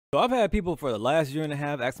So I've had people for the last year and a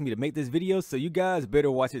half asking me to make this video, so you guys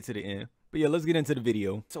better watch it to the end. But yeah, let's get into the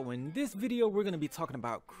video. So in this video, we're going to be talking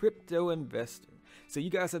about crypto investing. So you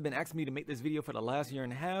guys have been asking me to make this video for the last year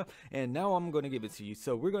and a half, and now I'm going to give it to you.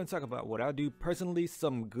 So we're going to talk about what I do personally,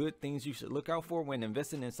 some good things you should look out for when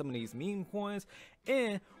investing in some of these meme coins,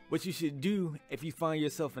 and what you should do if you find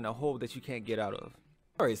yourself in a hole that you can't get out of.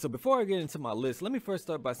 Alright, so before I get into my list, let me first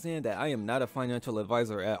start by saying that I am not a financial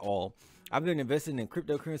advisor at all. I've been investing in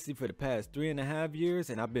cryptocurrency for the past 3.5 years,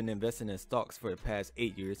 and I've been investing in stocks for the past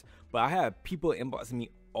 8 years. But I have people inboxing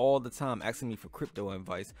me all the time asking me for crypto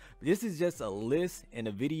advice. This is just a list and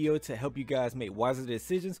a video to help you guys make wiser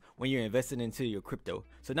decisions when you're investing into your crypto.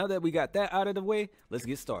 So now that we got that out of the way, let's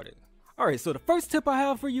get started. Alright, so the first tip I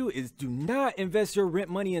have for you is do not invest your rent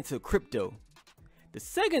money into crypto. The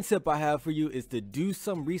second tip I have for you is to do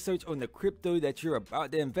some research on the crypto that you're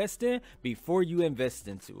about to invest in before you invest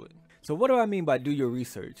into it. So what do I mean by do your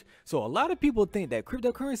research? So a lot of people think that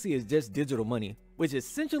cryptocurrency is just digital money, which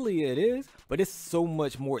essentially it is, but it's so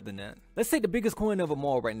much more than that. Let's take the biggest coin of them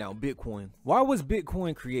all right now, Bitcoin. Why was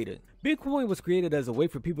Bitcoin created? Bitcoin was created as a way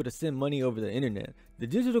for people to send money over the internet. The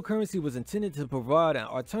digital currency was intended to provide an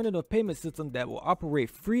alternative payment system that will operate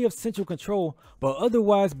free of central control, but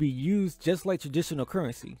otherwise be used just like traditional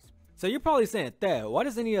currencies. So you're probably saying, Thad, why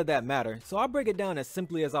does any of that matter? So I'll break it down as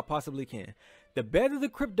simply as I possibly can. The better the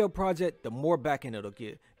crypto project, the more backing it'll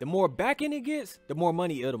get. The more backing it gets, the more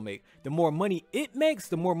money it'll make. The more money it makes,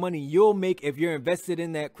 the more money you'll make if you're invested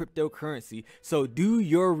in that cryptocurrency. So do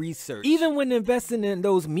your research. Even when investing in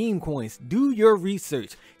those meme coins, do your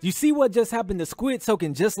research. You see what just happened to Squid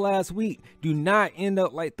Token just last week? Do not end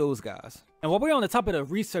up like those guys. And while we're on the top of the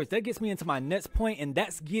research, that gets me into my next point, and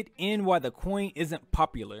that's get in why the coin isn't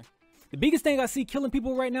popular. The biggest thing I see killing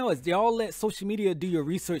people right now is y'all let social media do your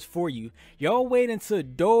research for you. Y'all wait until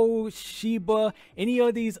Doge, Shiba, any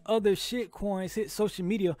of these other shit coins hit social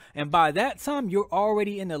media, and by that time you're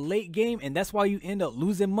already in the late game, and that's why you end up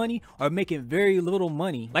losing money or making very little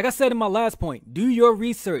money. Like I said in my last point, do your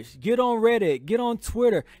research. Get on Reddit, get on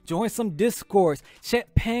Twitter, join some Discords,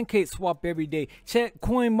 check PancakeSwap every day, check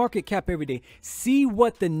CoinMarketCap every day. See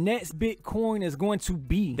what the next Bitcoin is going to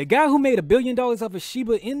be. The guy who made $1 billion off of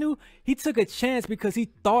Shiba Inu, he took a chance because he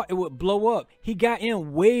thought it would blow up. He got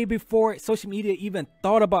in way before social media even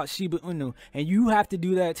thought about Shiba Inu, and you have to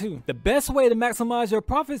do that too. The best way to maximize your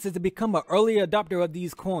profits is to become an early adopter of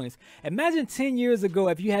these coins. Imagine 10 years ago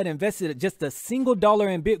if you had invested just a single dollar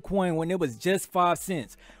in Bitcoin when it was just 5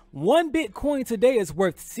 cents. One Bitcoin today is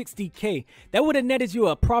worth 60K. That would have netted you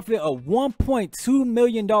a profit of $1.2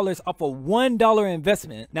 million off a $1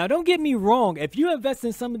 investment. Now don't get me wrong, if you invest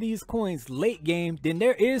in some of these coins late game, then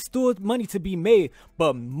there is still money to be made.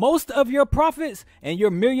 But most of your profits and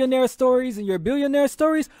your millionaire stories and your billionaire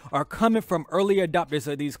stories are coming from early adopters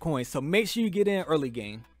of these coins. So make sure you get in early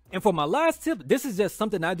game. And for my last tip, this is just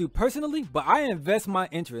something I do personally, but I invest my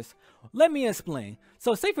interest. Let me explain.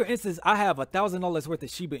 So say for instance, I have $1,000 worth of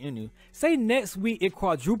Shiba Inu. Say next week it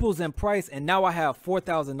quadruples in price and now I have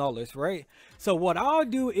 $4,000, right? So what I'll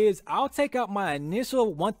do is I'll take out my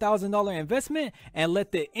initial $1,000 investment and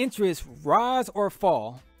let the interest rise or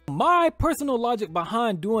fall. My personal logic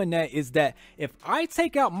behind doing that is that if I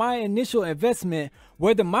take out my initial investment,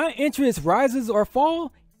 whether my interest rises or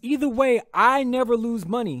fall, either way, I never lose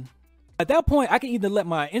money. At that point, I can either let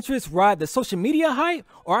my interest ride the social media hype,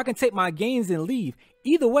 or I can take my gains and leave.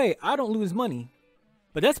 Either way, I don't lose money.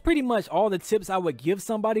 But that's pretty much all the tips I would give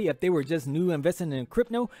somebody if they were just new investing in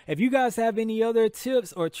crypto. If you guys have any other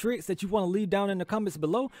tips or tricks that you want to leave down in the comments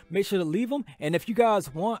below, make sure to leave them. And if you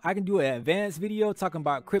guys want, I can do an advanced video talking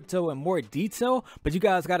about crypto in more detail. But you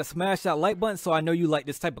guys got to smash that like button so I know you like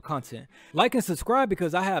this type of content. Like and subscribe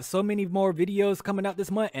because I have so many more videos coming out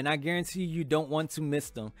this month and I guarantee you don't want to miss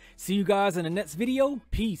them. See you guys in the next video.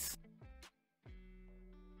 Peace.